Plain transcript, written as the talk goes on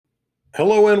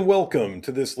Hello and welcome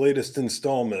to this latest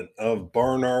installment of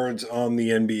Barnard's on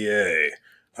the NBA.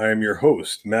 I am your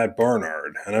host, Matt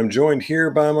Barnard, and I'm joined here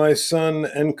by my son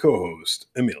and co-host,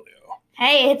 Emilio.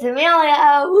 Hey, it's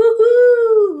Amelia.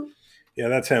 Woohoo! Yeah,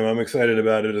 that's him. I'm excited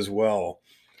about it as well.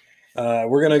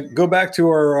 We're going to go back to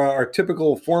our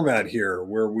typical format here,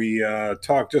 where we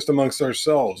talk just amongst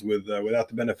ourselves without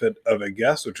the benefit of a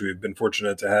guest, which we've been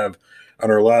fortunate to have on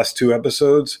our last two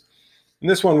episodes. In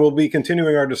this one, we'll be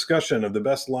continuing our discussion of the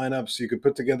best lineups you could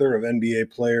put together of NBA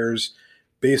players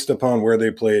based upon where they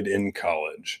played in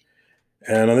college.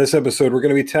 And on this episode, we're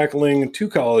going to be tackling two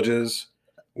colleges,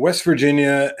 West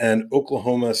Virginia and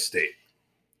Oklahoma State.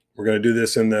 We're going to do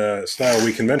this in the style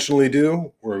we conventionally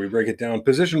do, where we break it down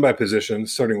position by position,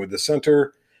 starting with the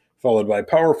center, followed by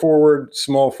power forward,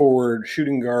 small forward,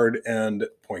 shooting guard, and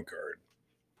point guard.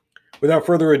 Without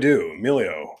further ado,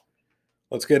 Emilio,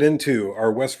 let's get into our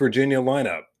West Virginia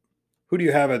lineup. Who do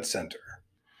you have at center?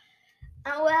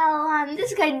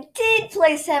 This guy did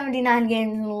play 79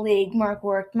 games in the league, Mark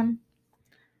Workman.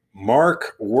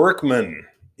 Mark Workman.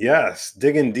 Yes,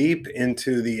 digging deep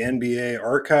into the NBA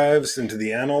archives, into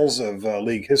the annals of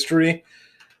league history.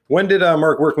 When did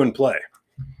Mark Workman play?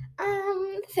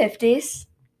 50s.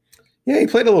 Yeah, he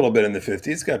played a little bit in the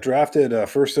 50s. Got drafted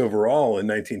first overall in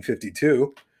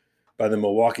 1952 by the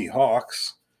Milwaukee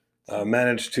Hawks.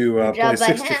 Managed to play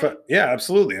 65. Yeah,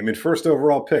 absolutely. I mean, first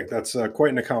overall pick. That's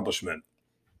quite an accomplishment.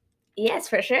 Yes,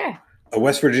 for sure. A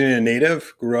West Virginia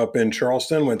native, grew up in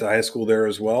Charleston, went to high school there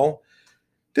as well.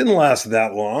 Didn't last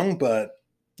that long, but,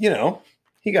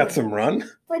 he got some run.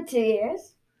 For 2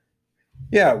 years.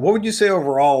 Yeah, what would you say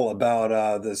overall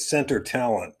about the center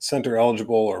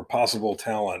eligible or possible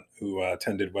talent who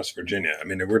attended West Virginia? I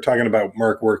mean, we're talking about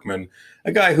Mark Workman,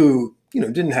 a guy who,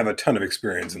 didn't have a ton of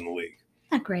experience in the league.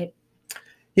 Not great.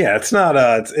 Yeah, it's not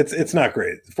it's not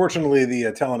great. Fortunately,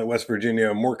 the talent at West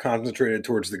Virginia more concentrated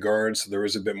towards the guards, so there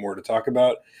is a bit more to talk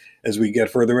about as we get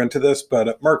further into this.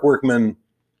 But Mark Workman,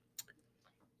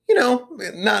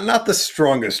 not the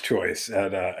strongest choice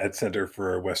at center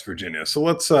for West Virginia. So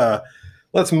let's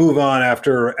move on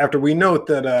after we note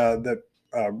that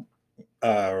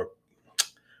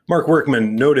Mark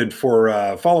Workman, noted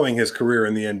for following his career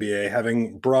in the NBA,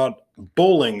 having brought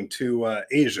bowling to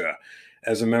Asia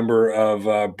as a member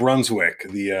of Brunswick,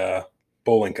 the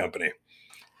bowling company.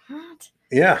 What?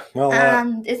 Yeah, well,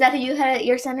 is that who you had at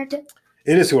your center too?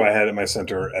 It is who I had at my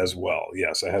center as well.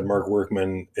 Yes, I had Mark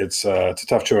Workman. It's a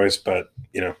tough choice, but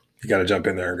you got to jump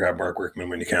in there and grab Mark Workman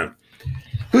when you can.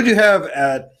 Who'd you have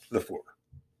at the 4?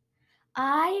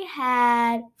 I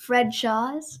had Fred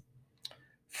Schaus.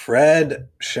 Fred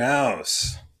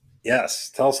Schaus.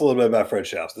 Yes, tell us a little bit about Fred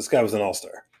Schaus. This guy was an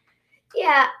all-star.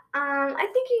 Yeah, I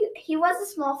think he was a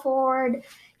small forward.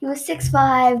 He was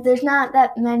 6'5". There's not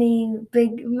that many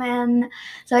big men,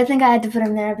 so I think I had to put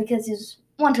him there because he's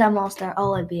one-time all-star,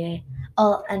 all-NBA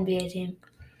team.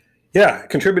 Yeah,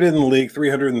 contributed in the league,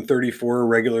 334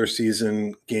 regular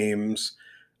season games,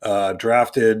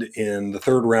 drafted in the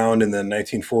third round in the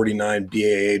 1949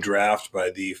 BAA draft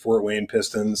by the Fort Wayne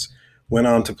Pistons. Went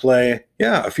on to play,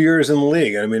 a few years in the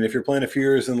league. I mean, if you're playing a few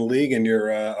years in the league and you're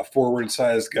a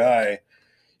forward-sized guy,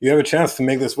 you have a chance to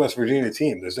make this West Virginia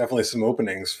team. There's definitely some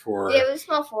openings for... Yeah, it was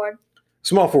small forward.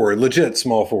 Small forward, legit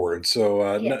small forward.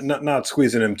 So yes. not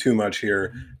squeezing him too much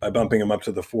here by bumping him up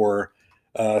to the 4.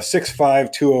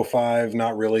 6'5", 205,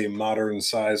 not really modern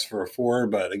size for a 4,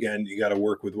 but again, you got to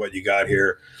work with what you got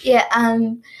here. Yeah,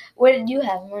 where did you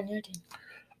have him on your team?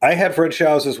 I had Fred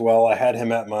Schaus as well. I had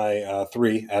him at my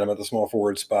 3, had him at the small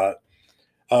forward spot.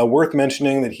 Worth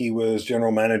mentioning that he was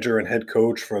general manager and head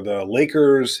coach for the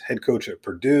Lakers, head coach at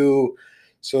Purdue.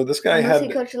 So this guy he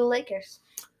coached the Lakers.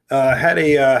 Had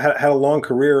a long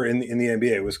career in the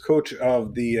NBA. Was coach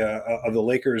of the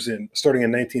Lakers starting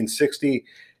in 1960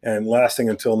 and lasting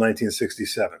until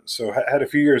 1967. So had a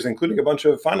few years, including a bunch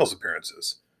of finals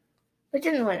appearances. But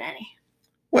didn't win any.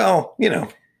 Well,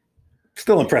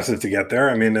 still impressive to get there.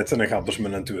 I mean, it's an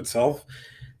accomplishment unto itself,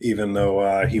 even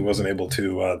though he wasn't able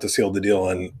to seal the deal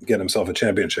and get himself a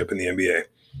championship in the NBA.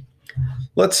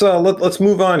 Let's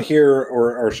move on here,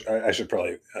 or I should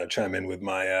probably chime in with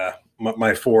my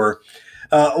 4.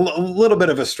 A little bit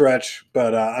of a stretch,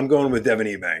 but I'm going with Devin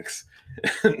Ebanks.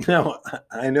 Now,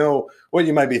 I know what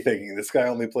you might be thinking. This guy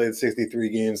only played 63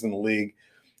 games in the league,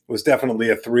 was definitely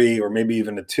a 3 or maybe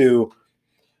even a 2.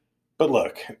 But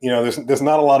look, there's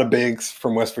not a lot of bigs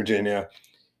from West Virginia.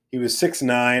 He was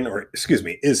 6'9",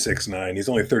 is 6'9". He's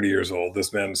only 30 years old.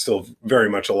 This man is still very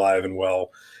much alive and well.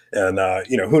 And,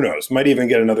 who knows? Might even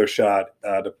get another shot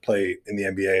to play in the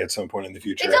NBA at some point in the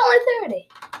future. He's only 30.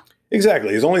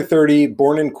 Exactly. He's only 30,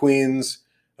 born in Queens,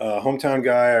 Hometown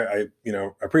guy.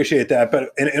 Appreciate that.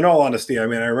 But in all honesty, I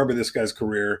mean, I remember this guy's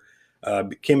career.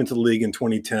 Came into the league in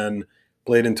 2010,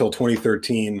 played until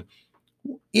 2013.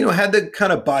 Had the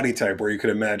kind of body type where you could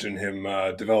imagine him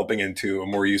developing into a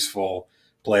more useful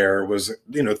player. Was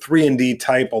 3-and-D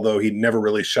type, although he never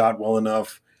really shot well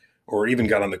enough or even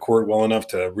got on the court well enough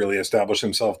to really establish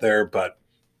himself there. But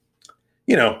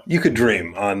you could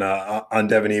dream on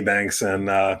Devin Ebanks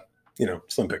and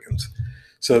Slim Pickens.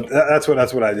 So that's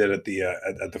what I did at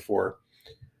the 4.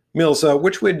 Mills,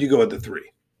 which way did you go at the 3?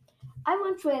 I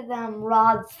went with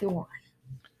Rod Thorn.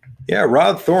 Yeah,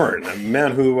 Rod Thorn, a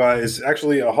man who is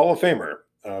actually a Hall of Famer,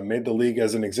 made the league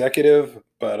as an executive.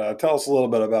 But tell us a little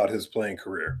bit about his playing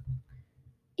career.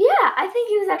 Yeah, I think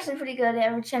he was actually pretty good.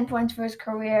 Averaged 10 points for his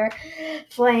career,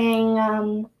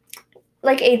 playing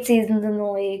like 8 seasons in the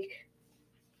league.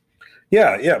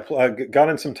 Yeah. Got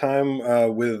in some time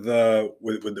with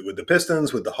the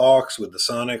Pistons, with the Hawks, with the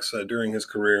Sonics during his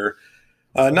career.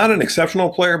 Not an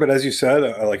exceptional player, but as you said,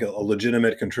 like a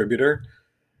legitimate contributor.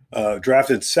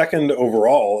 Drafted second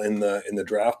overall in the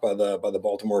draft by the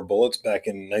Baltimore Bullets back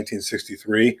in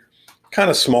 1963. Kind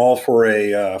of small for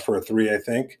a 3, I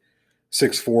think.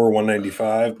 6'4",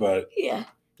 195, but yeah,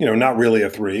 not really a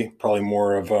 3. Probably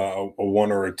more of a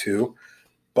 1 or a 2,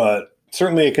 but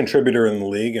certainly a contributor in the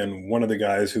league and one of the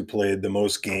guys who played the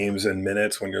most games and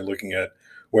minutes when you're looking at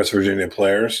West Virginia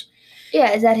players.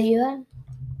 Yeah, is that who you had?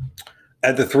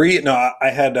 At the 3, no, I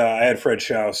had Fred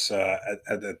Schaus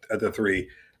at the 3.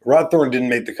 Rod Thorn didn't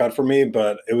make the cut for me,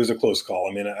 but it was a close call.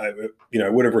 I mean,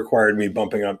 it would have required me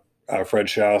bumping up Fred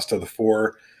Schaus to the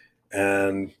 4,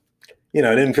 and I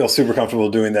didn't feel super comfortable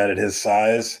doing that at his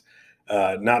size.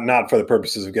 Not for the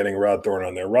purposes of getting Rod Thorn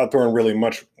on there. Rod Thorn really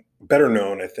much better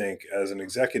known, I think, as an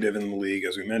executive in the league,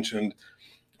 as we mentioned,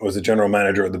 was the general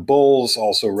manager of the Bulls,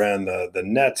 also ran the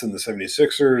Nets and the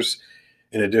 76ers,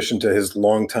 in addition to his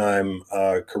longtime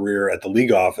career at the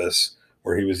league office,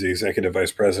 where he was the executive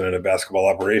vice president of basketball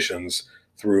operations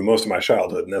through most of my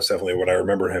childhood. And that's definitely what I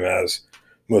remember him as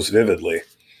most vividly.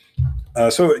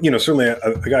 So certainly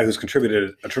a guy who's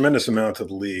contributed a tremendous amount to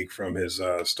the league from his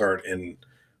start in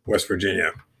West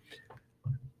Virginia.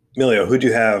 Emilio, who'd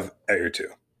you have at your 2?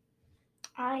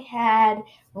 I had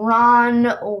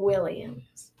Ron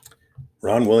Williams.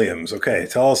 Ron Williams. Okay,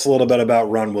 tell us a little bit about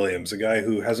Ron Williams, a guy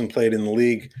who hasn't played in the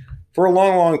league for a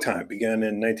long, long time. Began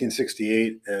in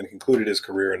 1968 and concluded his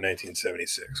career in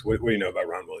 1976. What do you know about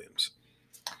Ron Williams?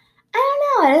 I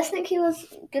don't know. I just think he was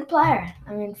a good player.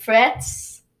 I mean,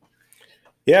 Fritz.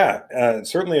 Yeah,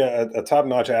 certainly a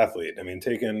top-notch athlete. I mean,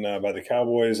 taken by the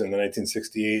Cowboys in the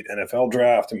 1968 NFL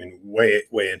draft. I mean, way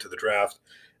into the draft,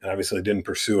 and obviously didn't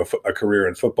pursue a career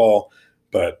in football,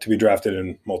 but to be drafted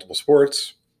in multiple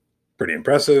sports, pretty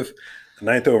impressive. The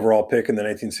 9th overall pick in the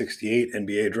 1968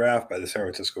 NBA draft by the San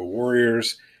Francisco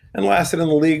Warriors, and lasted in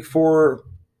the league for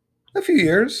a few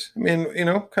years. I mean,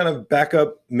 kind of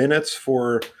backup minutes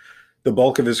for the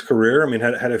bulk of his career. I mean,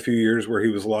 had a few years where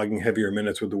he was logging heavier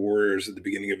minutes with the Warriors at the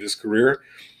beginning of his career.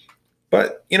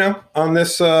 But, on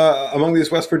this among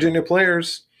these West Virginia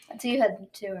players, so you had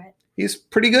 2, right? He's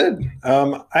pretty good.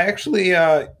 I actually,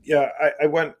 I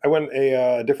went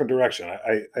a different direction.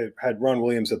 I had Ron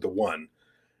Williams at the 1.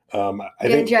 I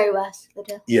think Jerry West.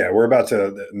 Yeah, we're about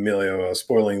to Emilio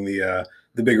spoiling the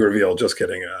big reveal. Just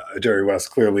kidding. Jerry West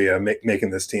clearly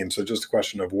making this team. So just a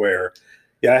question of where.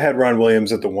 Yeah, I had Ron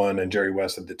Williams at the 1 and Jerry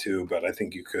West at the 2, but I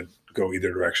think you could go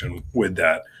either direction with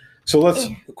that. So let's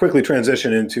quickly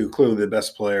transition into clearly the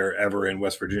best player ever in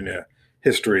West Virginia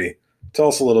history. Tell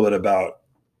us a little bit about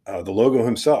the logo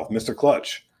himself, Mr.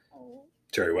 Clutch,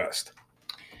 Jerry West.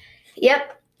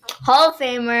 Yep. Hall of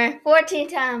Famer,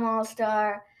 14-time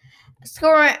All-Star,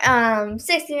 scoring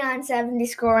 69-70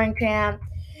 scoring champ,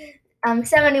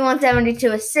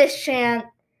 71-72 assist champ,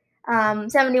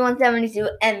 71-72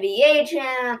 NBA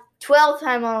champ,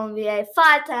 12-time All-NBA,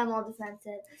 5-time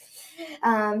All-Defensive,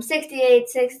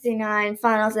 68-69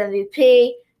 Finals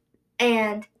MVP,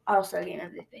 and All-Star Game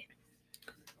MVP.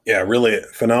 Yeah, really a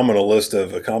phenomenal list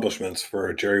of accomplishments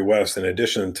for Jerry West, in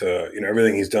addition to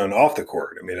everything he's done off the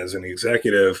court. I mean, as an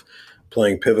executive,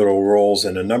 playing pivotal roles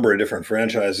in a number of different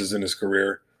franchises in his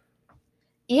career.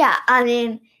 Yeah, I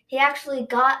mean, he actually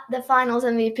got the Finals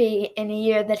MVP in a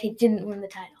year that he didn't win the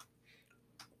title.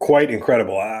 Quite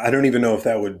incredible. I don't even know if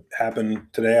that would happen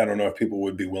today. I don't know if people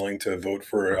would be willing to vote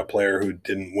for a player who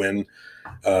didn't win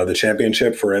the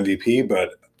championship for MVP,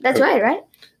 but that's right?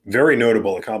 Very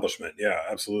notable accomplishment. Yeah,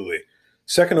 absolutely.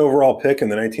 2nd overall pick in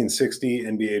the 1960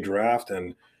 NBA draft.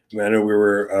 And I know we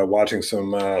were watching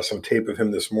some tape of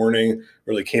him this morning.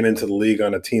 Really came into the league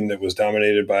on a team that was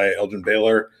dominated by Elgin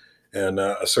Baylor and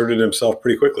asserted himself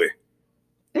pretty quickly.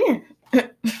 Yeah.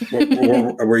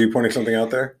 Were you pointing something out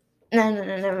there? No,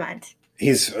 never mind.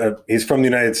 He's from the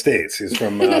United States. He's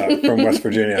from West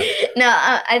Virginia. No,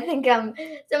 I think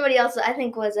somebody else. I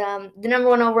think was the number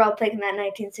 1 overall pick in that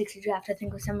 1960 draft. I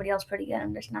think was somebody else pretty good.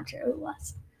 I'm just not sure who it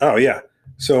was. Oh yeah.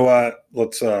 So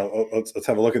let's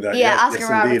have a look at that. Yeah, Oscar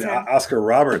Robertson. Oscar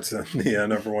Robertson, the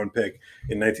number 1 pick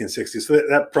in 1960. So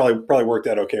that probably worked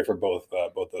out okay for both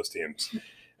those teams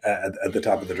at the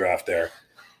top of the draft there.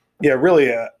 Yeah, really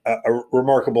a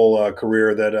remarkable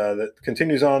career that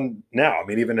continues on now. I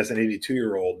mean, even as an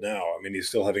 82-year-old now, I mean, he's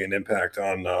still having an impact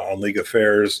on league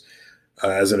affairs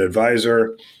as an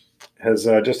advisor. Has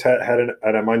just had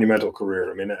a monumental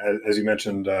career. I mean, as you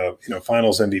mentioned,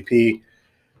 Finals MVP,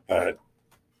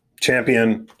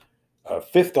 champion,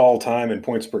 5th all time in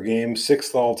points per game,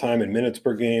 6th all time in minutes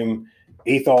per game,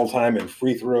 8th all time in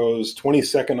free throws,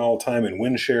 22nd all time in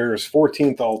win shares,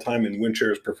 14th all time in win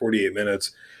shares per 48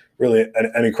 minutes. Really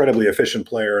an incredibly efficient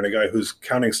player and a guy whose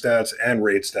counting stats and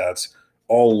rate stats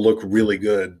all look really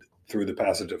good through the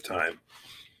passage of time.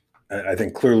 I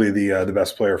think clearly the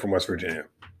best player from West Virginia.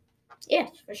 Yeah,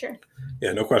 for sure.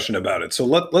 Yeah, no question about it. So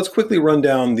let's quickly run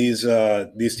down these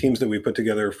teams that we put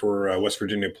together for West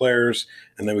Virginia players,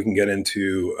 and then we can get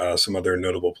into some other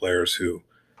notable players who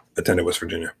attended West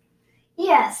Virginia.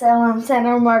 Yeah, so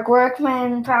center Mark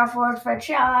Workman, power forward Fred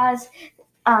Shaws,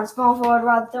 small forward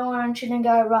Rod Thorne, shooting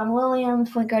guard Ron Williams,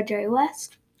 point guard Jerry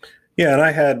West. Yeah, and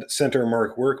I had center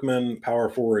Mark Workman, power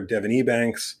forward Devin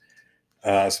Ebanks,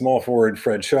 small forward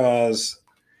Fred Shaws,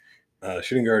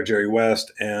 shooting guard Jerry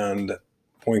West, and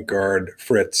point guard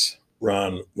Fritz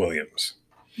Ron Williams.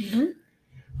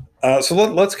 Mm-hmm. So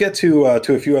let's get to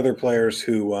a few other players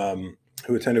who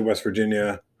attended West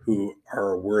Virginia who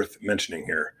are worth mentioning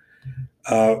here.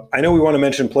 I know we want to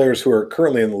mention players who are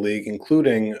currently in the league,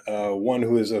 including one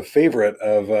who is a favorite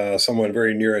of someone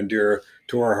very near and dear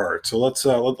to our heart. So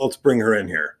let's bring her in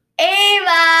here.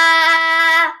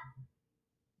 Ava!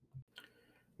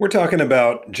 We're talking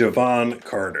about Jevon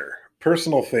Carter,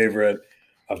 personal favorite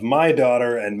of my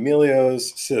daughter and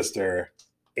Emilio's sister,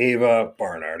 Ava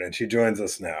Barnard, and she joins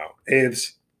us now.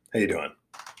 Aves, how you doing?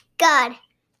 Good.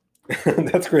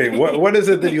 That's great. What is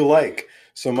it that you like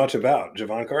so much about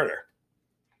Jevon Carter?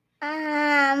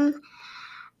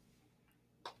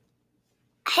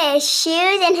 His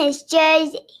shoes and his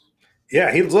jersey.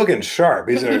 Yeah, he's looking sharp.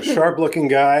 He's a sharp-looking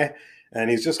guy, and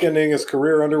he's just getting his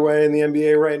career underway in the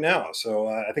NBA right now. So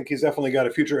I think he's definitely got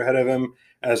a future ahead of him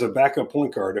as a backup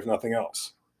point guard, if nothing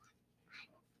else.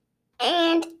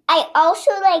 And I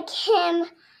also like him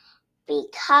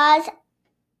because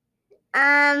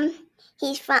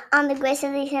he's on the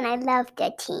Grizzlies, and I love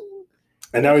the team.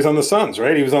 And now he's on the Suns,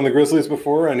 right? He was on the Grizzlies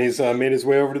before, and he's made his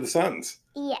way over to the Suns.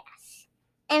 Yes,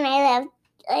 and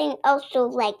I also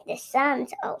like the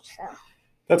Suns also.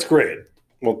 That's great.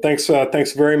 Well, thanks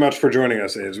very much for joining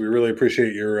us, Aves. We really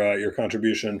appreciate your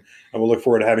contribution, and we'll look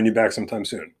forward to having you back sometime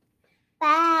soon.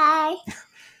 Bye.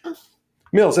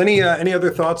 Mills, any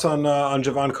other thoughts on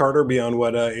Jevon Carter beyond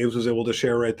what Aves was able to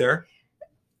share right there?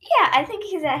 Yeah, I think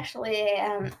he's actually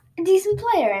a decent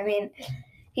player. I mean,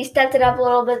 he stepped it up a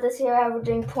little bit this year,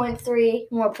 averaging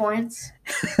 0.3 more points.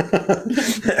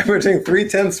 Averaging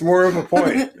 0.3 more of a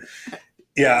point.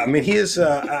 Yeah, I mean, he is,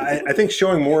 I think,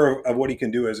 showing more of what he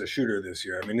can do as a shooter this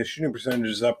year. I mean, his shooting percentage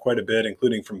is up quite a bit,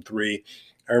 including from 3.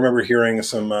 I remember hearing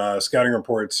some scouting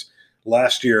reports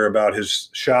last year about his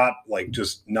shot, like,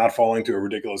 just not falling to a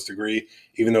ridiculous degree,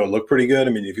 even though it looked pretty good.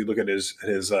 I mean, if you look at his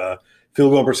field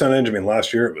goal percentage, I mean,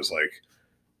 last year it was, like,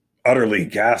 utterly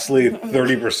ghastly,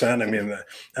 30%. I mean,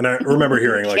 and I remember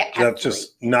hearing, like, that's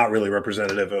just not really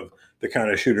representative of the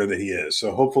kind of shooter that he is.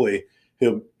 So hopefully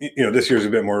he'll, this year's a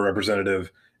bit more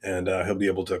representative, and he'll be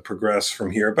able to progress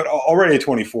from here. But already at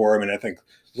 24, I mean, I think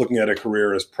looking at a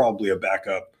career as probably a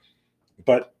backup,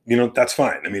 but that's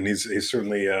fine. I mean, he's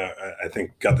certainly, I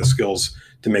think, got the skills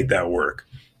to make that work.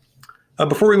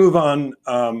 Before we move on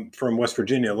from West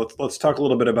Virginia, let's talk a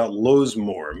little bit about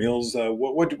Lowes-Moore. Mills,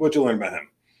 what'd you learn about him?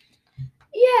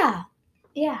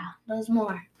 Yeah,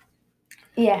 Lowes-Moore.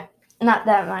 Yeah, not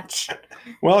that much.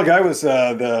 Well, the guy was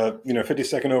the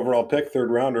 52nd overall pick, 3rd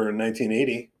rounder in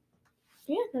 1980.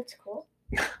 Yeah, that's cool.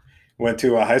 Went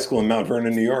to a high school in Mount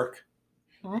Vernon, New York.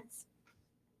 Nice.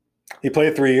 He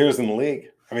played 3 years in the league.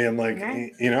 I mean, like,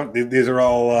 nice. These are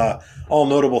all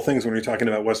notable things when you're talking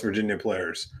about West Virginia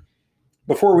players.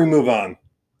 Before we move on,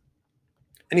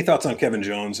 any thoughts on Kevin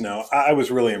Jones now? I was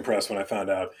really impressed when I found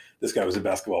out this guy was a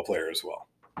basketball player as well.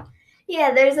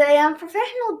 Yeah, there's a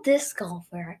professional disc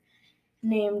golfer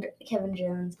named Kevin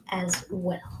Jones as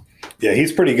well. Yeah,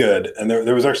 he's pretty good. And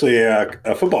there was actually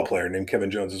a football player named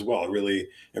Kevin Jones as well, a really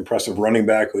impressive running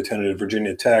back who attended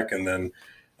Virginia Tech and then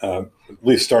at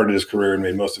least started his career and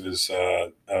made most of his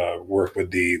work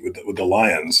with the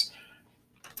Lions.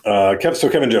 So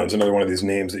Kevin Jones, another one of these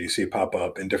names that you see pop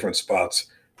up in different spots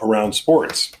around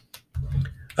sports.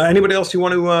 Anybody else you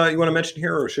want to mention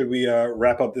here, or should we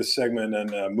wrap up this segment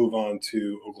and move on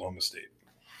to Oklahoma State?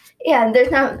 Yeah,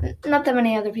 there's not that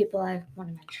many other people I want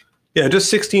to mention. Yeah, just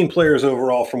 16 players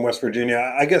overall from West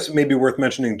Virginia. I guess maybe worth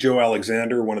mentioning Joe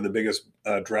Alexander, one of the biggest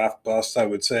draft busts, I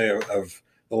would say, of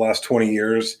the last 20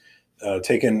 years.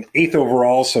 Taken 8th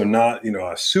overall, so not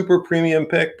a super premium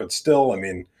pick, but still, I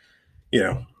mean,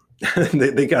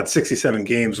 they got 67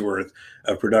 games worth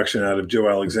of production out of Joe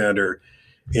Alexander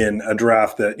in a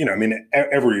draft that,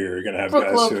 every year you're going to have Brooke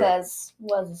guys Lopez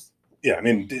was. Yeah, I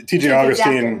mean, TJ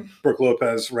Augustine, Brooke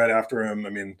Lopez right after him. I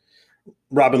mean,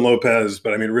 Robin Lopez,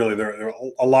 but I mean, really, there are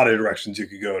a lot of directions you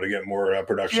could go to get more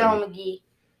production. JaVale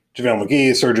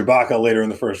McGee, Serge Ibaka later in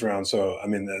the first round. So, I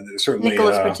mean, certainly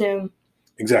Nicholas Batum.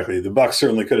 Exactly. The Bucks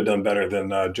certainly could have done better than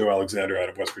Joe Alexander out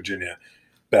of West Virginia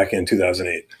back in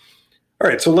 2008. All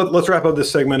right, so let's wrap up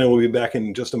this segment, and we'll be back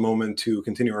in just a moment to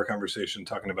continue our conversation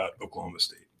talking about Oklahoma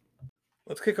State.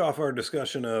 Let's kick off our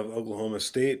discussion of Oklahoma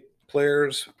State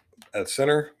players at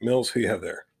center. Mills, who you have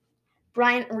there?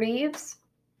 Bryant Reeves.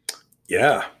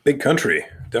 Yeah, big country.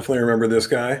 Definitely remember this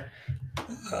guy.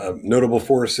 Notable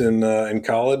force in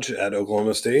college at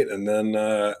Oklahoma State, and then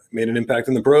made an impact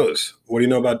in the pros. What do you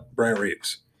know about Bryant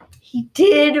Reeves? He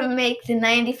did make the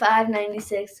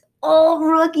 95-96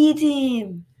 all-rookie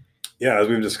team. Yeah, as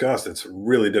we've discussed, it's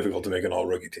really difficult to make an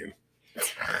all-rookie team.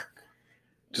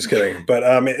 Just kidding. But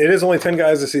it is only 10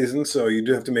 guys a season, so you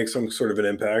do have to make some sort of an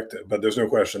impact. But there's no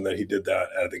question that he did that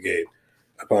out of the gate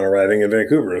upon arriving in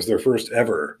Vancouver as their first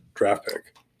ever draft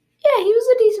pick. Yeah, he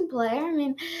was a decent player. I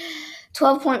mean,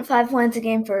 12.5 points a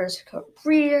game for his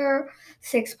career,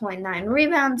 6.9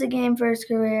 rebounds a game for his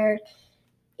career.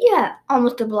 Yeah,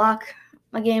 almost a block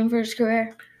a game for his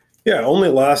career. Yeah, only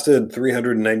lasted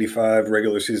 395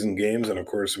 regular season games, and of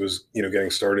course was getting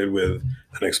started with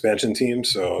an expansion team,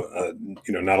 so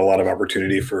not a lot of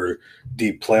opportunity for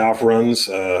deep playoff runs.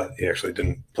 He actually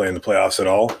didn't play in the playoffs at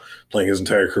all, playing his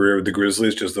entire career with the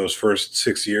Grizzlies. Just those first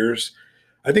 6 years,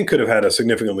 I think, could have had a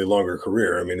significantly longer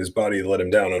career. I mean, his body let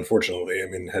him down, unfortunately. I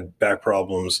mean, had back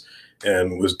problems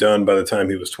and was done by the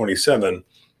time he was 27,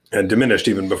 and diminished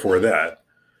even before that.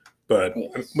 But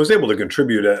was able to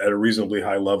contribute at a reasonably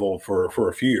high level for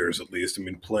a few years at least. I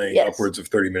mean, playing upwards of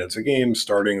 30 minutes a game,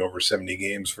 starting over 70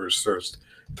 games for his first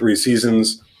 3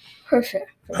 seasons. For sure.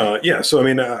 Yeah, so I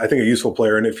mean, I think a useful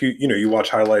player. And if you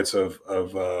watch highlights of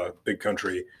Big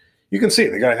Country, you can see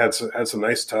the guy had some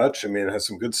nice touch. I mean, had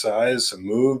some good size, some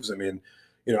moves. I mean,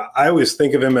 I always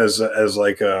think of him as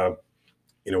like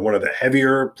one of the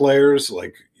heavier players,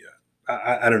 like.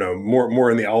 I don't know,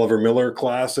 more in the Oliver Miller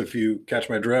class, if you catch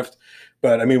my drift.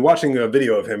 But I mean, watching a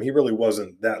video of him, he really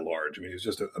wasn't that large. I mean, he was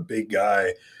just a big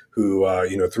guy who,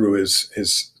 threw his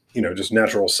just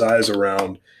natural size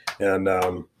around and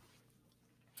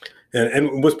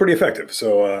was pretty effective.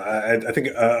 So I think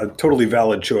a totally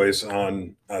valid choice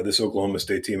on this Oklahoma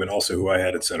State team, and also who I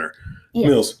had at center. Yes.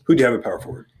 Mills, who do you have at power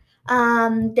forward?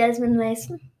 Desmond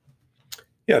Mason.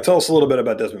 Yeah, tell us a little bit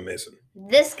about Desmond Mason.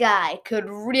 This guy could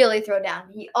really throw down.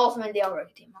 He also made the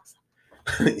all-rookie team also.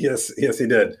 Yes, he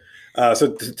did.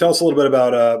 So tell us a little bit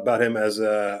about him as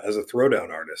a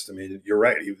throwdown artist. I mean, you're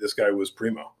right. This guy was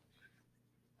primo.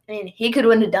 I mean, he could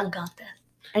win a dunk contest,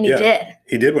 and he did.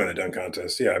 He did win a dunk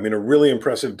contest. Yeah, I mean, a really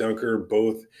impressive dunker,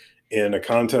 both in a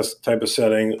contest type of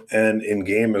setting and in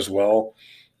game as well.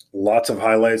 Lots of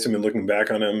highlights. I mean, looking back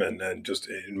on him and just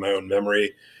in my own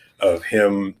memory of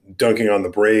him dunking on the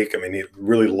break. I mean, he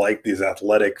really liked these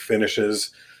athletic finishes,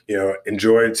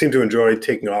 seemed to enjoy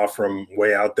taking off from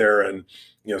way out there and,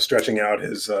 stretching out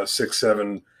his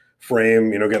 6'7"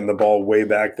 frame, getting the ball way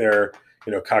back there,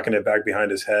 cocking it back behind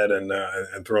his head and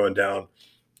throwing down.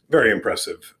 Very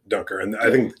impressive dunker. And I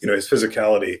think, his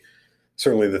physicality,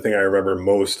 certainly the thing I remember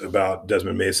most about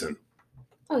Desmond Mason.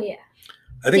 Oh, yeah.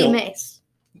 I think D-Mace.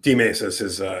 D-Mace as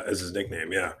his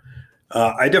nickname, yeah.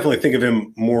 I definitely think of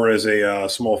him more as a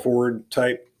small forward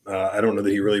type. I don't know that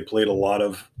he really played a lot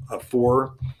of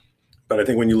 4, but I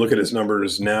think when you look at his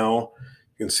numbers now,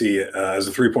 you can see as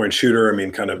a 3-point shooter, I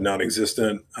mean, kind of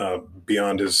non-existent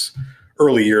beyond his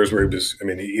early years where he was, I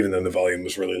mean, even then the volume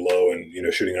was really low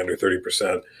and, shooting under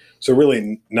 30%. So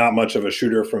really not much of a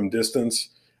shooter from distance.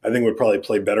 I think would probably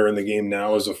play better in the game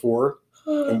now as a 4.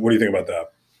 What do you think about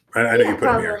that? I know you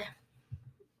put him here.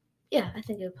 Yeah, I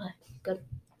think he would play good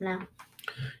now.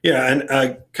 Yeah,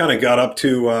 and kind of got up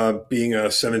to being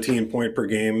a 17 point per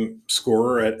game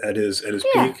scorer at his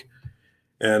Yeah. peak,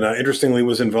 and interestingly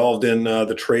was involved in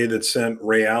the trade that sent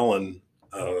Ray Allen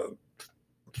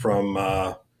from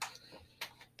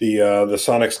the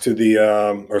Sonics to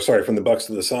the from the Bucks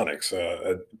to the Sonics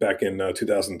back in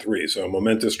 2003. So a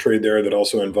momentous trade there that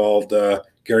also involved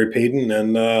Gary Payton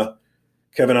and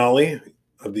Kevin Ollie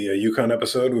of the UConn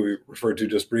episode we referred to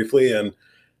just briefly, and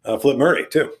Flip Murray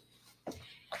too.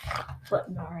 Flip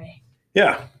Murray.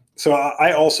 Yeah. So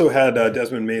I also had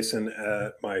Desmond Mason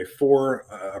at my 4,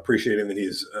 appreciating that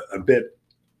he's a bit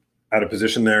out of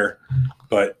position there,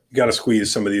 but got to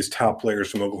squeeze some of these top players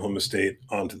from Oklahoma State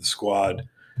onto the squad.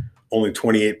 Only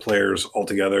 28 players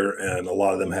altogether, and a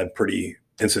lot of them had pretty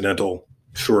incidental,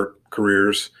 short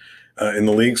careers in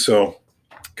the league. So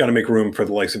got to make room for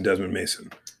the likes of Desmond Mason.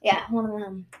 Yeah, one of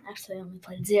them actually only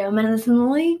played 0 minutes in the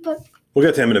league, but We'll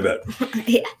get to him in a bit.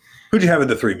 yeah. Who'd you have at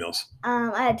the 3 Meals?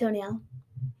 I had Tony Allen.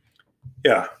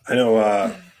 Yeah, I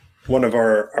know one of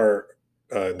our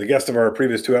the guest of our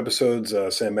previous 2 episodes,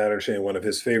 Sam Mattershane, one of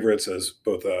his favorites as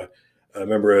both a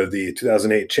member of the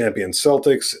 2008 champion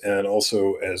Celtics and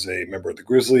also as a member of the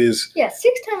Grizzlies. Yeah,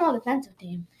 6-time all-defensive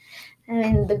team. I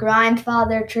mean, the grind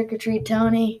father, trick-or-treat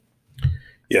Tony.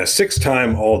 Yeah,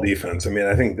 6-time all defense. I mean,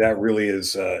 I think that really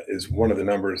is one of the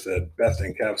numbers that best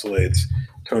encapsulates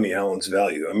Tony Allen's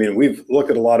value. I mean, we've looked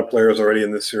at a lot of players already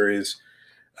in this series.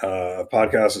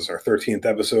 Podcast is our 13th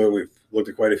episode. We've looked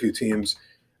at quite a few teams.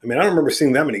 I mean, I don't remember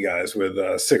seeing that many guys with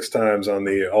 6 times on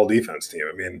the all defense team.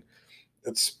 I mean,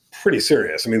 it's pretty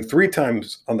serious. I mean, 3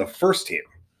 times on the first team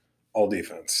all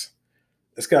defense.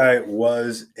 This guy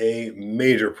was a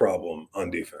major problem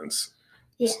on defense.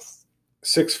 Yes.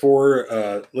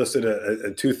 6'4", listed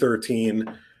at 213,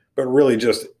 but really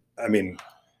just, I mean,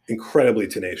 incredibly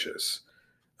tenacious.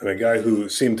 I mean, a guy who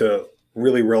seemed to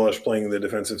really relish playing the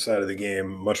defensive side of the game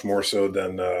much more so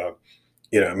than,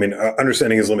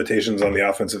 understanding his limitations on the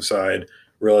offensive side,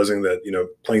 realizing that,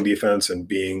 playing defense and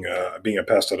being a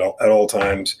pest at all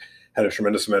times had a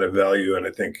tremendous amount of value. And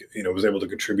I think, was able to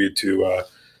contribute to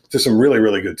some really,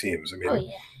 really good teams. I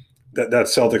mean, that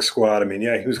Celtics squad, I mean,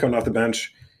 yeah, he was coming off the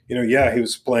bench. He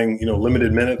was playing,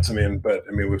 limited minutes. He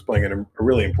was playing in a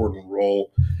really important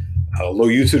role, low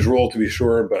usage role to be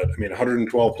sure, but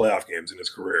 112 playoff games in his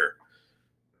career.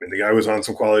 I mean, the guy was on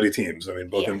some quality teams. I mean,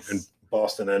 both in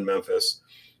Boston and Memphis.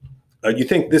 You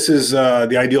think this is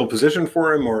the ideal position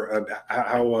for him, or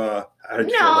how did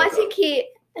you feel about I that? think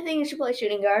he should play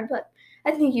shooting guard, but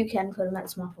I think you can put him at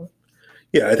small forward.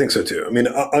 Yeah, I think so too. I mean,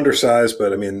 undersized,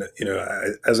 but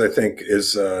as I think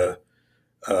is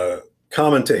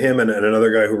common to him and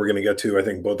another guy who we're going to get to, I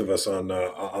think both of us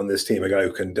on this team, a guy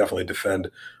who can definitely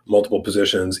defend multiple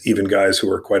positions, even guys who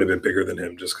are quite a bit bigger than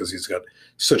him, just because he's got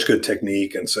such good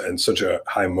technique and such a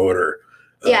high motor.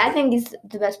 Yeah, I think he's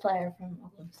the best player from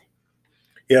Oklahoma State.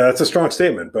 Yeah, that's a strong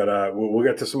statement, but we'll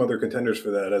get to some other contenders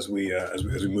for that as we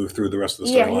move through the rest of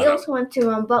the Yeah, storyline. he also went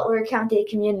to Butler County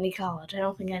Community College. I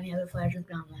don't think any other players have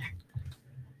gone there.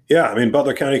 Yeah, I mean,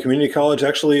 Butler County Community College,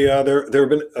 actually, there have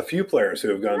been a few players who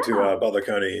have gone to Butler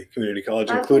County Community College,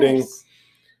 including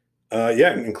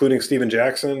Steven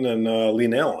Jackson and Lee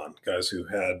Nailon, guys who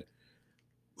had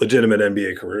legitimate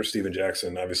NBA careers. Steven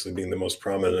Jackson obviously being the most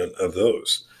prominent of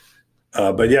those.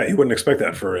 But yeah, you wouldn't expect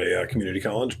that for a community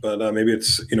college, but maybe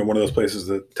it's one of those places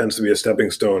that tends to be a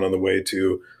stepping stone on the way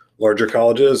to larger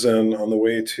colleges and on the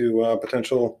way to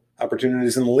potential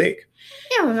opportunities in the league.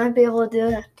 Yeah, we might be able to do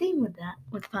a team with that,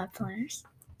 with 5 players.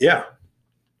 Yeah.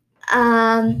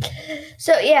 Do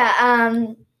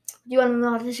you want to move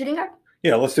on to the shooting guard?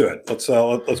 Yeah, let's do it. Let's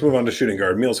move on to shooting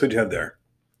guard. Meals, who'd you have there?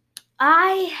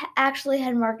 I actually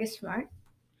had Marcus Smart.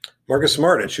 Marcus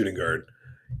Smart at shooting guard.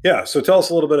 Yeah, so tell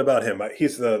us a little bit about him.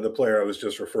 He's the player I was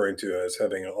just referring to as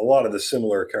having a lot of the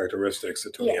similar characteristics to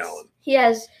Tony Allen.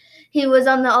 He was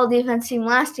on the all-defense team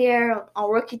last year,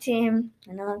 all-rookie team.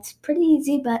 I know it's pretty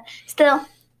easy, but still.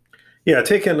 Yeah,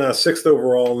 taken 6th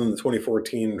overall in the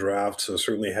 2014 draft, so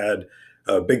certainly had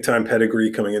a big-time pedigree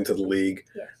coming into the league.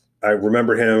 Yes. I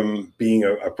remember him being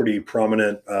a pretty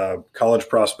prominent college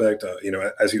prospect,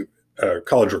 as he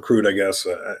college recruit, I guess,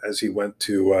 as he went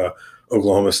to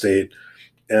Oklahoma State.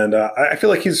 And I feel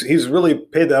like he's really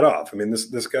paid that off. I mean,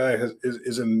 this guy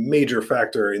is a major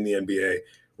factor in the NBA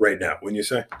right now, wouldn't you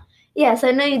say? Yes,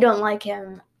 I know you don't like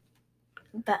him,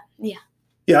 but yeah.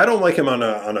 Yeah, I don't like him on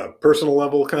a personal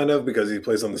level, kind of, because he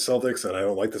plays on the Celtics, and I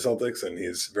don't like the Celtics, and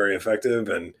he's very effective,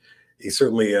 and he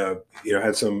certainly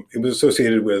had some. He was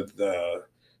associated with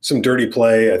some dirty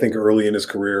play, I think, early in his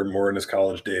career, more in his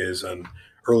college days and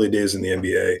early days in the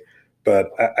NBA. But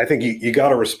I think you got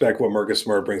to respect what Marcus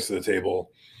Smart brings to the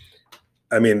table.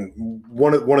 I mean,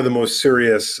 one of the most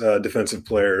serious defensive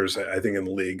players, I think, in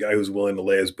the league. Guy who's willing to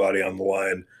lay his body on the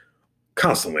line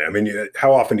constantly. I mean,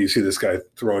 how often do you see this guy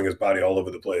throwing his body all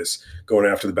over the place, going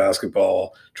after the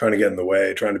basketball, trying to get in the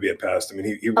way, trying to be a pest? I mean,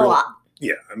 he A really, lot.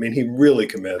 yeah. I mean, he really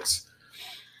commits.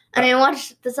 I mean,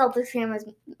 watch the Celtics game is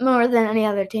more than any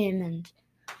other team, and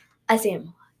I see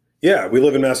him. Yeah, we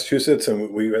live in Massachusetts,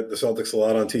 and we get the Celtics a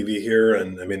lot on TV here,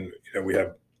 and I mean, we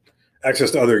have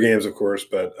access to other games, of course,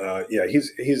 but yeah,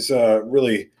 he's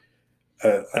really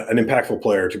an impactful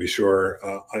player, to be sure.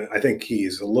 I think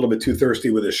he's a little bit too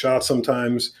thirsty with his shot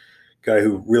sometimes. Guy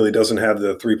who really doesn't have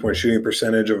the 3-point shooting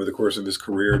percentage over the course of his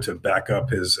career to back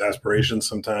up his aspirations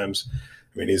sometimes.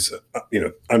 I mean, he's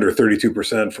under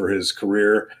 32% for his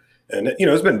career. And,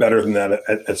 it's been better than that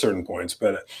at certain points.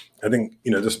 But I think,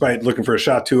 despite looking for a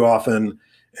shot too often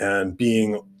and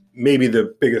being maybe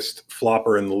the biggest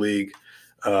flopper in the league,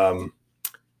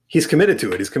 he's committed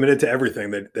to it. He's committed to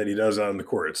everything that he does on the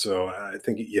court. So I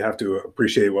think you have to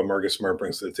appreciate what Marcus Smart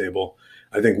brings to the table.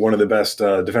 I think one of the best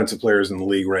defensive players in the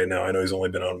league right now. I know he's only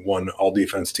been on one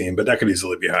all-defense team, but that could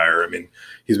easily be higher. I mean,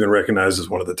 he's been recognized as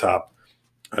one of the top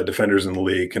defenders in the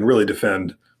league, can really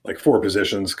defend like 4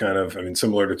 positions, kind of. I mean,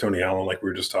 similar to Tony Allen, like we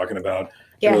were just talking about.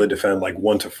 Can really defend like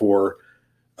 1 to 4.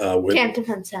 Can't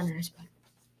defend centers, but.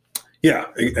 Yeah,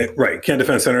 right. Can't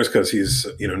defend centers because he's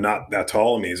not that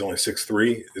tall. I mean, he's only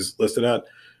 6'3" is listed at,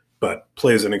 but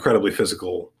plays an incredibly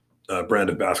physical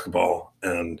brand of basketball,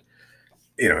 and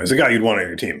is a guy you'd want on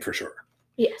your team for sure.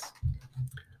 Yes.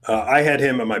 I had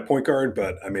him at my point guard,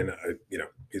 but I mean,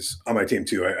 he's on my team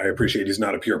too. I appreciate he's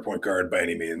not a pure point guard by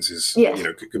any means. He's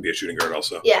could be a shooting guard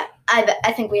also. Yeah,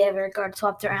 I think we have our guard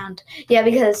swapped around. Yeah,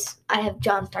 because I have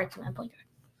John Starks in my point guard.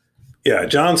 Yeah,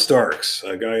 John Starks,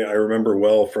 a guy I remember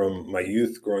well from my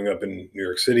youth growing up in New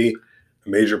York City, a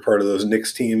major part of those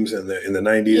Knicks teams in the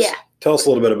 90s. Yeah. Tell us a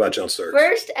little bit about John Starks.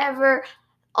 First ever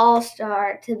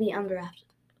All-Star to be undrafted.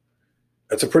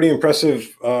 That's a pretty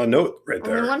impressive note right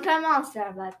there. Only one-time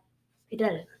All-Star, but he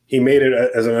did it. He made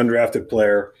it as an undrafted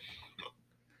player.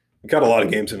 He got a lot of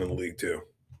games in the league too.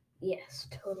 Yes,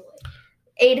 totally.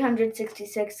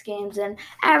 866 games and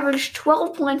averaged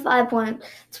 12.5 points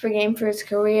per game for his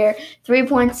career,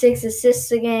 3.6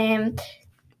 assists a game,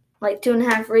 like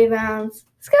 2.5 rebounds.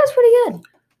 This guy's pretty good.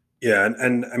 Yeah,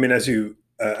 and I mean, as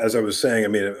I was saying, I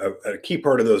mean, a key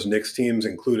part of those Knicks teams,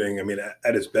 including, I mean,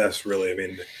 at its best, really, I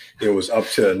mean, it was up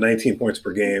to 19 points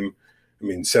per game. I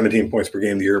mean, 17 points per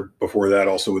game the year before that,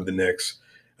 also with the Knicks.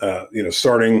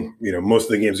 Starting, most of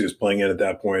the games he was playing in at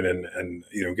that point and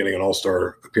getting an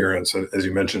all-star appearance, as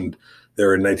you mentioned,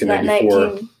 there in 1994.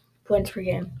 19 points per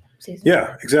game season.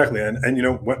 Yeah, exactly. And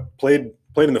played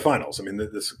in the finals. I mean,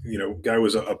 this, guy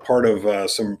was a part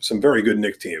of some very good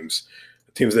Knicks teams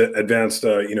that advanced,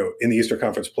 in the Eastern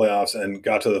Conference playoffs and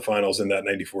got to the finals in that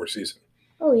 94 season.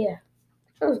 Oh, yeah.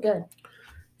 That was good.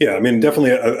 Yeah, I mean,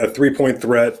 definitely a 3-point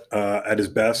threat at his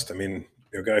best. I mean,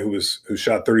 a guy who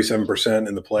shot 37%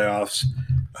 in the playoffs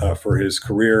for his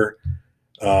career.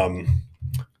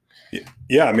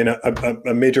 Yeah, I mean,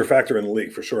 a major factor in the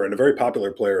league for sure, and a very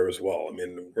popular player as well. I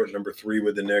mean, we're at number 3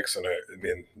 with the Knicks, and I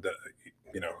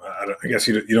guess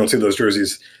you don't see those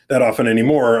jerseys that often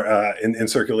anymore in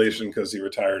circulation because he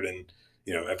retired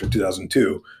after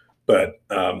 2002. But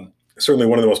certainly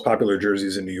one of the most popular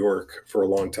jerseys in New York for a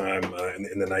long time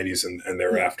in the 90s and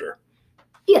thereafter.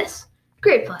 Yes,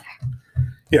 great player.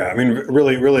 Yeah, I mean,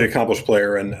 really, really accomplished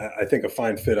player, and I think a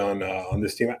fine fit on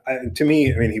this team. To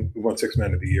me, I mean, he won 6th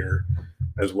Man of the Year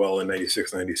as well in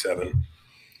 96, 97.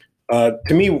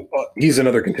 To me, he's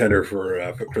another contender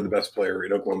for the best player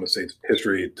in Oklahoma State's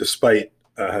history, despite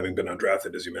having been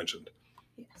undrafted, as you mentioned.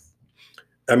 Yes.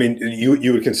 I mean,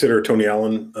 you would consider Tony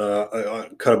Allen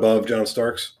cut above John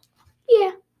Starks?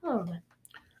 Yeah, a little bit.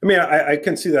 I mean, I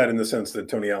can see that in the sense that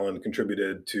Tony Allen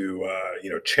contributed to,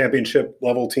 championship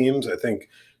level teams. I think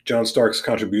John Starks'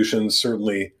 contributions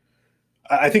certainly,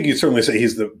 I think you'd certainly say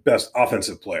he's the best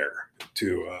offensive player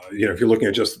to, if you're looking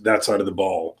at just that side of the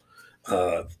ball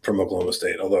from Oklahoma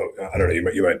State. Although, I don't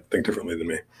know, you might think differently than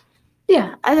me.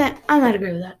 Yeah, I might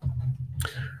agree with that.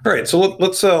 All right, so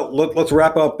let's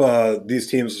wrap up these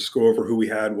teams. Let's go over who we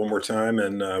had one more time,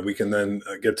 and we can then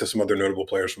get to some other notable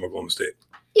players from Oklahoma State.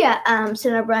 Yeah,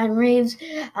 center Brian Reeves,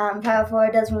 power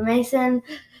forward Desmond Mason,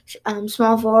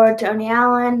 small forward Tony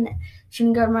Allen,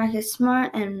 shooting guard Marcus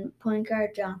Smart, and point guard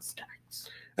John Starks.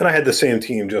 And I had the same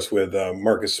team just with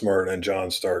Marcus Smart and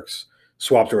John Starks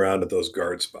swapped around at those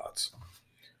guard spots.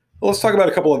 Well, let's talk about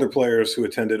a couple other players who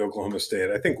attended Oklahoma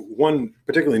State. I think one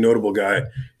particularly notable guy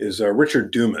is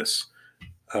Richard Dumas,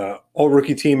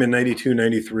 all-rookie team in 92,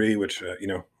 93, which,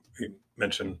 you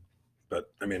mentioned. But,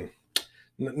 I mean,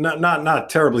 not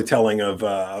terribly telling of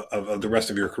the rest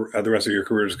of your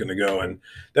career is going to go, and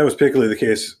that was particularly the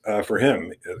case for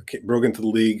him. Broke into the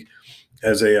league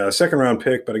as a second round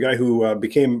pick, but a guy who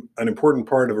became an important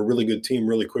part of a really good team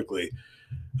really quickly.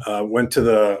 Went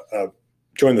to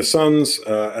joined the Suns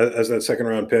as that second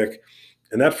round pick,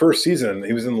 and that first season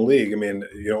he was in the league. I mean,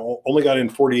 only got in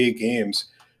 48 games,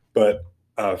 but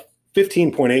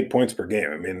 15.8 points per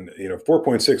game. I mean,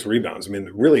 4.6 rebounds. I mean,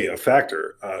 really a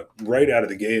factor right out of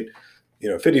the gate.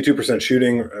 52%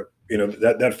 shooting.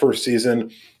 That first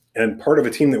season, and part of a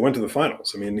team that went to the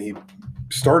finals. I mean, he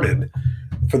started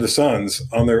for the Suns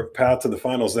on their path to the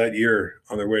finals that year,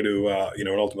 on their way to an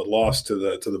ultimate loss to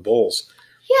the Bulls.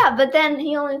 Yeah, but then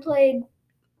he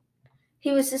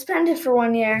was suspended for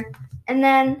 1 year, and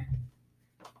then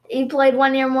he played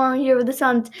 1 year more here with the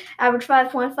Suns, averaged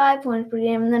 5.5 points per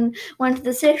game, and then went to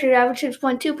the Sixers, averaged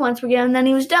 6.2 points per game, and then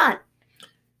he was done.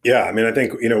 Yeah, I mean, I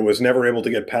think was never able to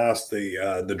get past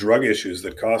the drug issues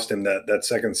that cost him that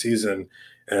second season,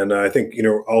 and I think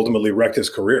ultimately wrecked his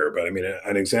career. But I mean,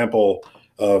 an example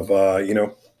of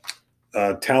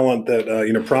talent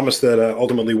that promise that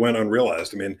ultimately went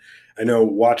unrealized. I mean, I know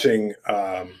watching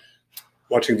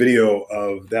video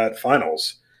of that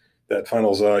finals,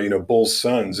 Bulls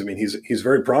Suns. I mean, he's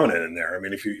very prominent in there. I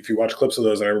mean, if you watch clips of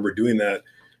those, and I remember doing that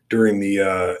during the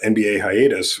NBA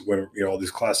hiatus when all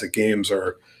these classic games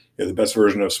are the best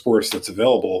version of sports that's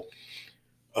available.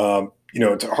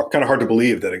 It's kind of hard to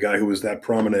believe that a guy who was that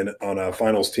prominent on a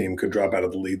finals team could drop out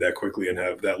of the league that quickly and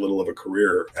have that little of a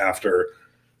career after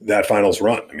that finals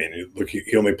run. I mean, look,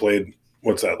 he only played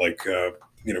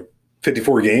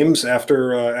 54 games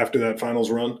after that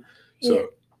finals run. So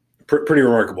pretty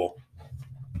remarkable.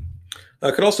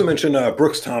 I could also mention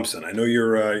Brooks Thompson. I know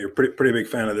you're pretty big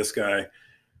fan of this guy.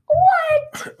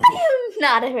 What? I am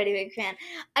not a pretty big fan.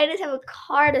 I just have a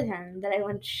card of him that I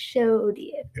once showed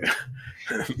you.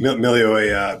 Milio,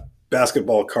 a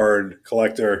basketball card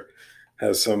collector,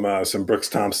 has some Brooks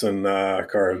Thompson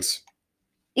cards.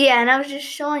 Yeah, and I was just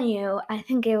showing you. I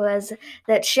think it was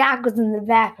that Shaq was in the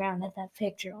background of that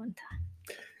picture one time.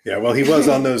 Yeah, well, he was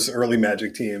on those early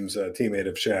Magic teams, teammate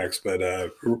of Shaq's, but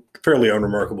fairly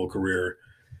unremarkable career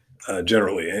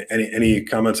generally. Any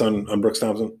comments on Brooks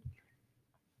Thompson?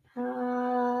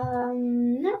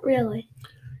 Not really.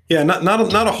 Yeah,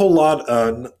 not a whole lot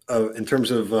in terms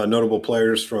of notable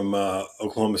players from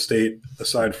Oklahoma State,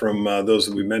 aside from those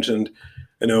that we mentioned.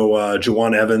 I know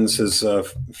Jawan Evans has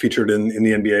featured in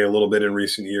the NBA a little bit in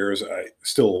recent years.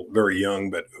 Still very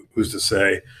young, but who's to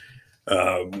say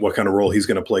what kind of role he's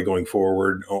going to play going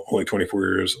forward? Only 24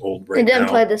 years old right now. He didn't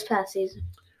play this past season.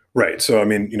 Right. So, I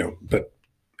mean, but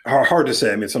hard to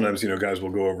say. I mean, sometimes, guys will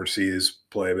go overseas,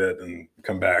 play a bit, and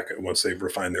come back once they've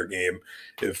refined their game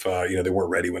if, they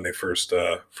weren't ready when they first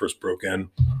broke in.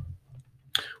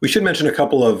 We should mention a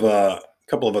couple of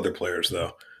other players,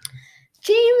 though.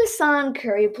 Jameson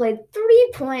Curry played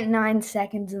 3.9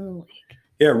 seconds in the league.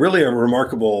 Yeah, really a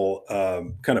remarkable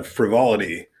kind of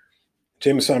frivolity.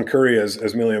 Jameson Curry, as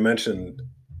Milio mentioned,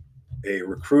 a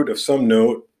recruit of some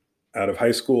note out of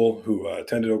high school who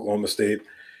attended Oklahoma State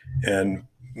and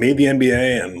made the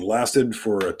NBA and lasted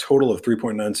for a total of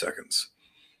 3.9 seconds.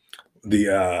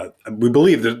 We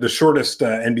believe the shortest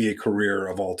NBA career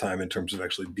of all time in terms of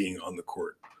actually being on the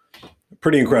court.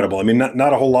 Pretty incredible. I mean,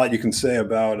 not a whole lot you can say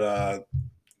about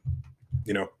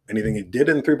anything he did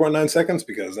in 3.9 seconds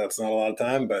because that's not a lot of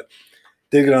time, but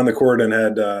did get on the court and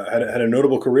had a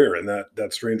notable career in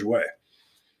that strange way.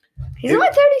 He's only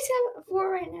 37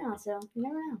 right now, so you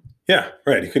never know. Yeah,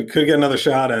 right. He could get another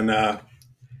shot. And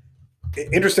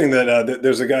interesting that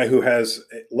there's a guy who has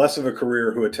less of a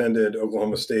career who attended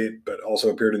Oklahoma State but also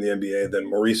appeared in the NBA than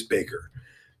Maurice Baker,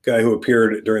 guy who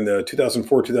appeared during the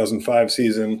 2004-2005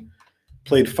 season,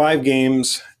 played 5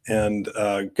 games and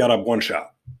got up 1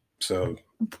 shot. So,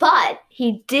 but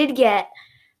he did get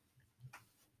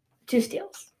 2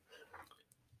 steals.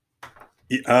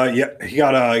 Yeah, he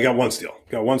got 1 steal.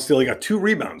 Got 1 steal. He got 2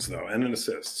 rebounds though, and an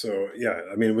assist. So yeah,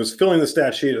 I mean, it was filling the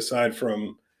stat sheet aside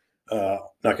from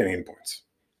not getting any points.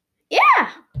 Yeah.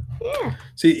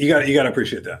 See, you got to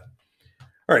appreciate that.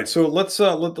 All right, so let's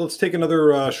take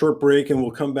another short break, and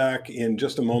we'll come back in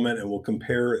just a moment, and we'll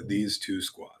compare these 2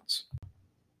 squads.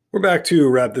 We're back to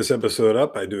wrap this episode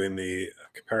up by doing the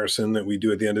comparison that we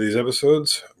do at the end of these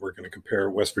episodes. We're going to compare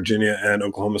West Virginia and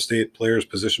Oklahoma State players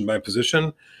position by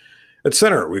position. At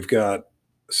center, we've got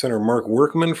center Mark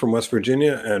Workman from West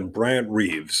Virginia and Bryant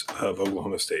Reeves of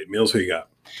Oklahoma State. Meals, who you got?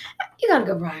 You got to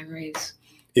go Bryant Reeves.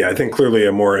 Yeah, I think clearly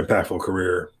a more impactful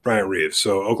career, Bryant Reeves.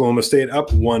 So Oklahoma State up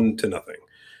 1-0.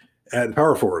 At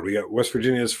power forward, we got West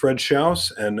Virginia's Fred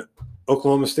Schaus and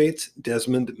Oklahoma State's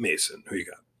Desmond Mason. Who you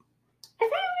got? I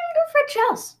think I'm gonna go Fred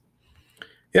Schaus.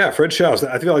 Yeah, Fred Schaus.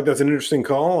 I feel like that's an interesting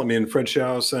call. I mean, Fred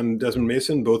Schaus and Desmond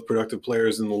Mason, both productive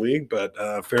players in the league, but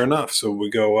fair enough. So we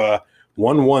go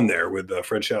 1-1 there with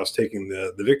Fred Schaus taking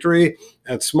the victory.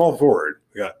 At small forward,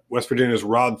 we got West Virginia's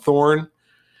Rod Thorne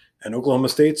and Oklahoma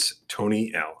State's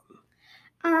Tony Allen.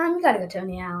 You gotta go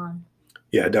Tony Allen.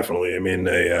 Yeah, definitely. I mean,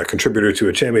 a contributor to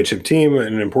a championship team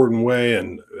in an important way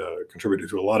and contributed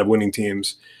to a lot of winning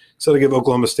teams. So to give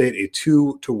Oklahoma State a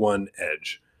 2-1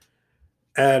 edge.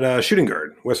 At shooting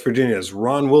guard, West Virginia's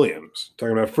Ron Williams,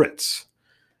 talking about Fritz,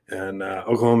 and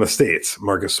Oklahoma State's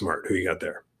Marcus Smart. Who you got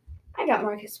there? I got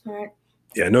Marcus Smart.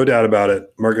 Yeah, no doubt about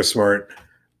it. Marcus Smart,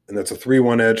 and that's a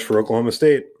 3-1 edge for Oklahoma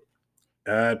State.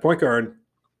 At point guard,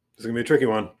 this is going to be a tricky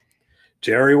one.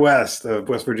 Jerry West of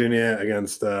West Virginia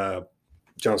against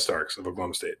John Starks of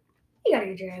Oklahoma State. You gotta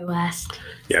go Jerry West.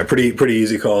 Yeah, pretty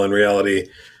easy call in reality.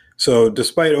 So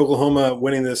despite Oklahoma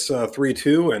winning this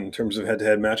 3-2 in terms of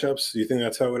head-to-head matchups, do you think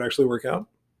that's how it would actually work out?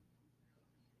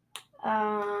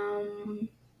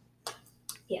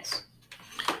 Yes.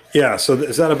 Yeah, so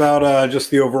is that about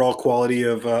just the overall quality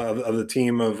of the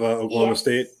team of Oklahoma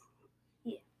State?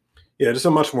 Yeah. Yeah, just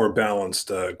a much more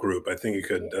balanced group. I think you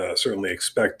could certainly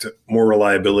expect more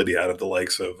reliability out of the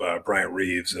likes of Bryant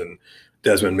Reeves and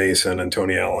Desmond Mason and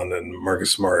Tony Allen and Marcus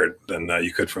Smart than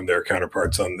you could from their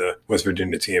counterparts on the West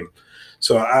Virginia team.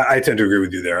 So I tend to agree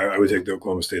with you there. I would take the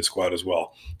Oklahoma State squad as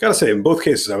well. Got to say, in both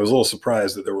cases, I was a little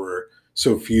surprised that there were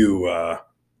so few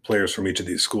players from each of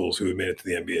these schools who had made it to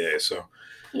the NBA. So,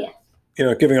 yeah,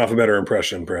 giving off a better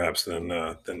impression perhaps than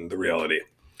the reality.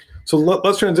 So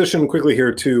let's transition quickly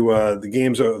here to the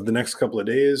games of the next couple of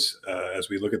days as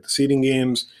we look at the seeding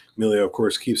games. Emilio, of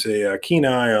course, keeps a keen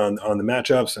eye on the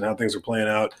matchups and how things are playing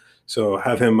out. So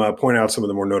have him point out some of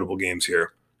the more notable games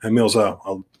here. And Mills,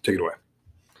 I'll take it away.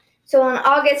 So on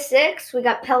August 6th, we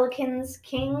got Pelicans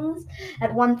Kings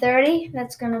at 1:30.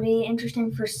 That's going to be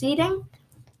interesting for seeding.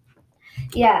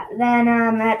 Yeah, then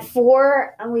at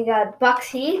 4, we got Bucks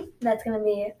Heat. That's going to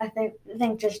be, I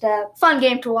think, just a fun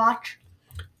game to watch.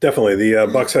 Definitely. The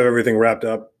Bucks have everything wrapped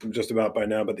up just about by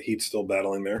now, but the Heat's still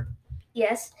battling there.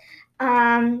 Yes.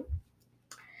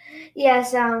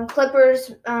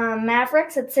 Clippers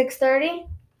Mavericks at 6:30.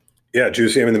 Yeah,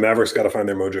 juicy. I mean, the Mavericks got to find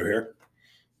their mojo here.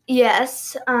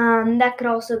 Yes. That could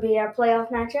also be our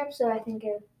playoff matchup, so I think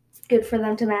it's good for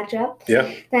them to match up.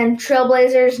 Yeah. Then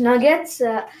Trailblazers Nuggets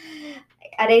at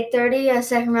 8:30, a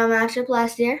second round matchup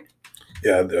last year.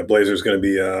 Yeah, the Blazers going to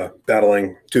be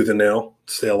battling tooth and nail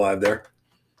to stay alive there.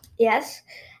 Yes.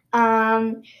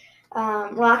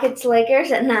 Rockets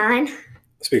Lakers at 9.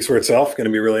 Speaks for itself. Going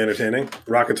to be really entertaining.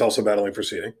 Rockets also battling for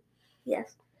seeding.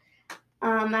 Yes.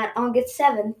 At August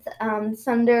 7th,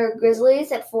 Thunder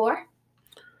Grizzlies at 4.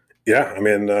 Yeah, I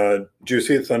mean,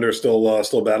 juicy. The Thunder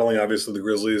still battling. Obviously, the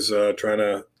Grizzlies trying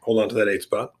to hold on to that 8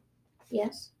 spot.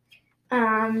 Yes.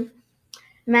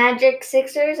 Magic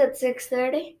Sixers at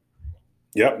 6:30.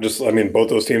 Yep. Both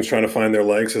those teams trying to find their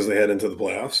legs as they head into the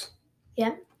playoffs.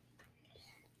 Yeah.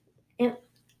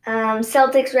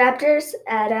 Celtics Raptors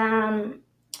at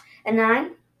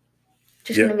 9.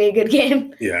 Just going to be a good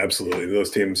game. Yeah, absolutely.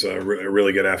 Those teams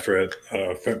really get after it,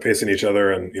 facing each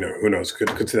other, and who knows,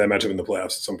 could see that matchup in the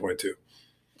playoffs at some point too.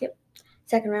 Yep,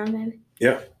 second round maybe.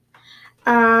 Yeah.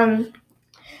 On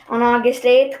August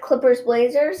 8th, Clippers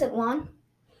Blazers at 1.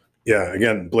 Yeah,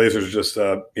 again, Blazers just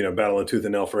battling tooth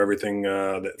and nail for everything.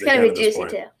 It's going to be juicy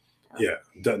too. Yeah,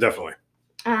 definitely.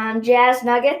 Jazz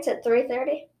Nuggets at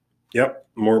 3:30. Yep,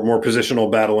 more positional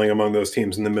battling among those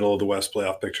teams in the middle of the West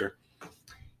playoff picture.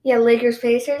 Yeah, Lakers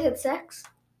Pacers at 6.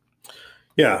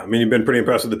 Yeah, I mean, you've been pretty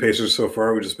impressed with the Pacers so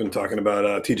far. We've just been talking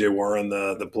about T.J. Warren,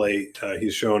 the play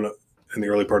he's shown in the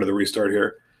early part of the restart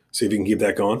here. See if you can keep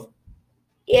that going.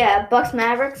 Yeah, Bucks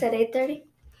Mavericks at 8:30.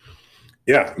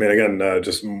 Yeah, I mean, again,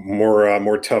 just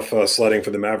more tough sledding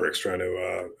for the Mavericks, trying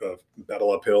to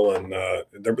battle uphill, and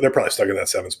they're probably stuck in that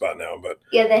 7th spot now. But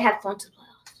yeah, they have gone to the playoffs.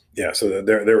 Yeah, so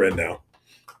they're in now.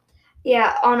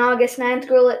 Yeah, on August 9th,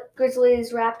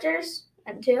 Grizzlies Raptors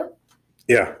at 2.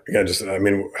 Yeah, again,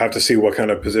 have to see what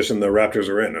kind of position the Raptors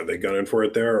are in. Are they gunning for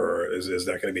it there, or is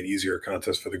that going to be an easier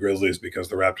contest for the Grizzlies because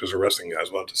the Raptors are resting guys?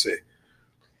 We'll have to see.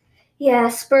 Yeah,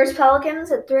 Spurs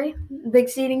Pelicans at 3. Big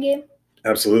seeding game.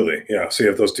 Absolutely, yeah. See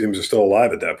if those teams are still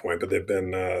alive at that point, but they've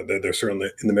been they're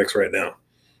certainly in the mix right now.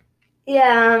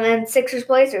 Yeah, and Sixers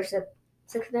Blazers at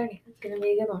 6:30. It's going to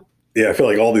be a good one. Yeah, I feel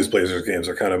like all these Blazers games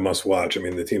are kind of must watch. I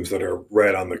mean, the teams that are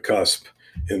right on the cusp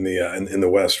in the in the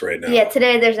West right now. Yeah,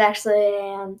 today there's actually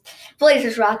a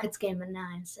Blazers Rockets game at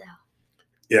 9. So.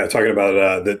 Yeah, talking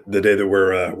about the day that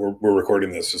we're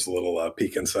recording this, just a little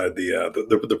peek inside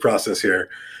the process here.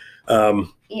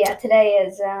 Yeah, today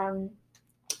is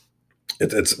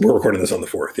We're recording this on the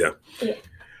 4th. Yeah. Yeah.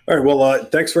 All right. Well,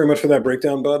 thanks very much for that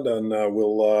breakdown, Bud, and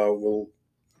we'll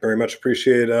very much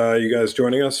appreciate you guys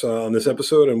joining us on this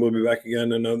episode, and we'll be back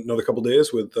again in another couple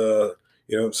days with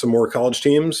some more college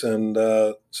teams and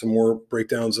some more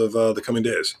breakdowns of the coming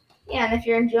days. Yeah, and if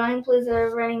you're enjoying, please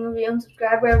rate, review, and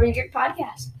subscribe wherever you get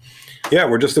podcasts. Yeah,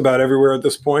 we're just about everywhere at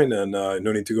this point, and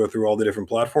no need to go through all the different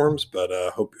platforms. But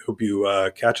hope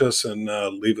you catch us and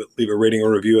leave a rating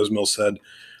or review, as Mil said,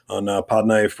 on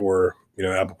Podknife or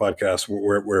Apple Podcasts,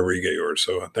 wherever you get yours.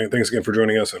 So thanks again for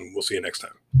joining us, and we'll see you next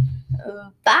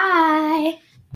time. Bye.